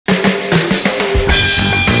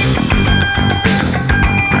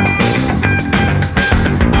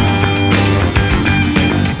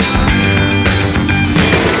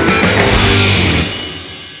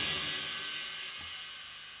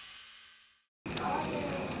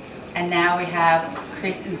and now we have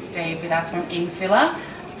Chris and Steve with us from Infiller.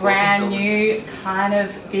 Brand new kind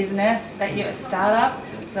of business that you're a startup.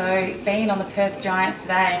 So being on the Perth Giants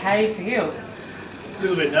today, how do you feel? A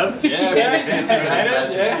little bit nervous. Yeah,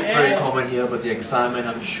 yeah. Very common here, but the excitement,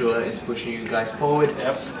 I'm sure, is pushing you guys forward.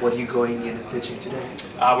 Yep. What are you going in and pitching today?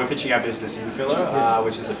 We're pitching our business Infiller,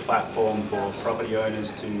 which is a platform for property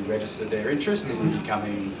owners to register their interest in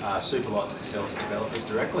becoming super lots to sell to developers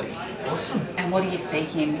directly. Awesome. And what are you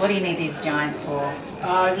seeking? What do you need these giants for?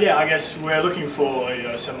 Yeah, I guess we're looking for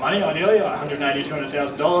some money, ideally, like $180,000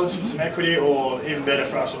 to $200,000, some equity, or even better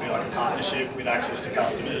for us would be like a partnership with access to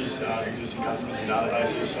customers, existing customers and databases.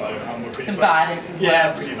 So we're pretty some guidance as well.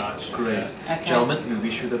 Yeah, pretty much. Great. Yeah. Okay. Gentlemen, we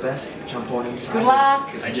wish you the best. Jump on inside. Good luck.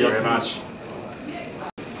 Thank you very much.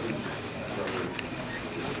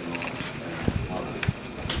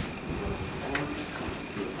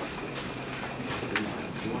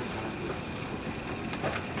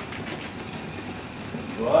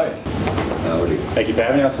 Thank you for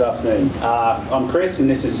having us this afternoon. I'm Chris and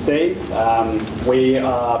this is Steve. We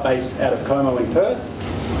are based out of Como in Perth,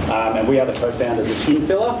 and we are the co-founders of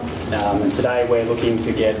Infiller. And today we're looking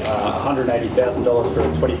to get $180,000 for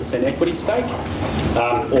a 20% equity stake,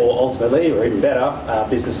 or ultimately, or even better, a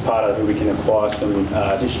business partner who we can acquire some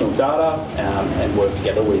additional data and work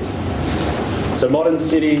together with. So modern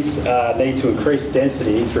cities need to increase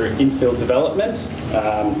density through infill development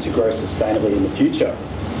to grow sustainably in the future.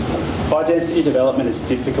 High density development is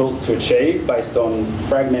difficult to achieve based on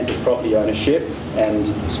fragmented property ownership and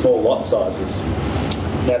small lot sizes.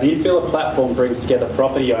 Now the Infiller platform brings together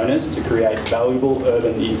property owners to create valuable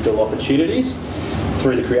urban infill opportunities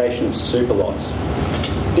through the creation of super lots.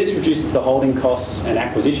 This reduces the holding costs and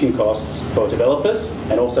acquisition costs for developers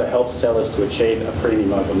and also helps sellers to achieve a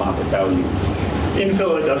premium over market value.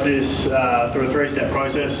 Infiller does this through a three-step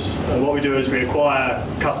process. What we do is we acquire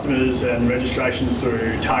customers and registrations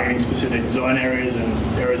through targeting specific zone areas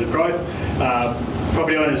and areas of growth.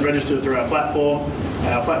 Property owners register through our platform.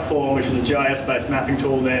 Our platform, which is a GIS-based mapping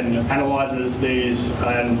tool, then analyses these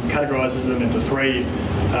and categorises them into three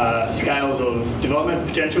scales of development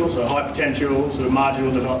potential, so high potential, sort of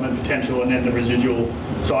marginal development potential, and then the residual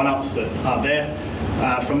sign-ups that are there.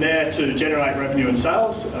 From there, to generate revenue and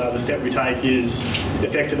sales, the step we take is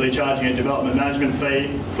effectively charging a development management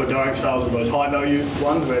fee for direct sales of those high-value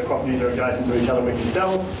ones where properties are adjacent to each other we can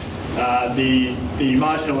sell. The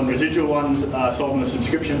marginal and residual ones are sold on a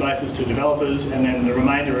subscription basis to developers, and then the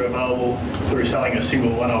remainder are available through selling a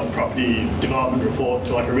single one-off property development report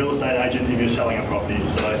to like a real estate agent if you're selling a property.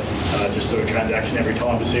 So just do a transaction every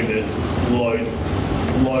time to see if there's low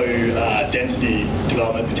density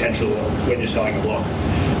development potential when you're selling a block.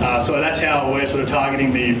 So that's how we're sort of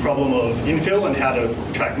targeting the problem of infill and how to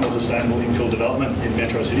attract more sustainable infill development in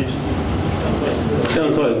metro cities.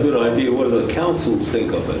 Sounds like a good idea. What do the councils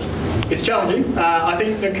think of it? It's challenging. I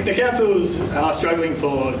think the councils are struggling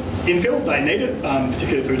for infill. They need it,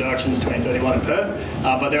 particularly through Directions 2031 in Perth.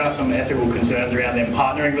 But there are some ethical concerns around them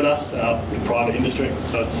partnering with us with private industry.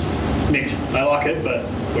 So it's mixed. They like it, but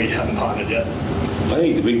we haven't partnered yet. I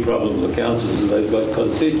think the big problem with the councils is they've got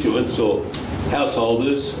constituents or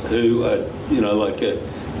householders who, like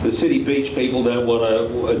the city beach people don't want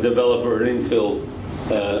a developer an infill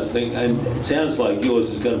thing, and it sounds like yours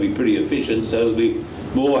is going to be pretty efficient, so there'll be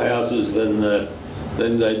more houses than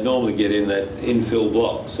they'd normally get in that infill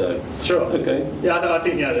block. So sure. Okay. Yeah, I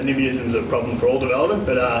think the NIMBYism's a problem for all development,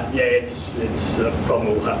 but yeah, it's a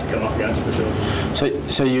problem we'll have to come up against for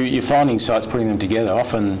sure. So you're finding sites, putting them together.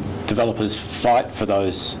 Often developers fight for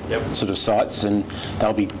those sort of sites, and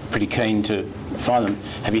they'll be pretty keen to find them.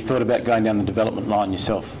 Have you thought about going down the development line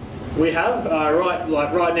yourself? We have.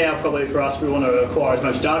 Right now, probably for us, we want to acquire as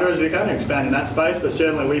much data as we can and expand in that space, but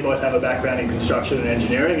certainly we both have a background in construction and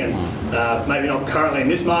engineering, and maybe not currently in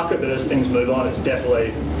this market, but as things move on, it's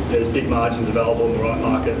definitely, there's big margins available in the right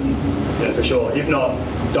market, yeah, for sure. If not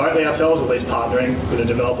directly ourselves, at least partnering with a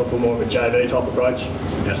developer for more of a JV type approach.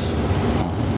 Yes.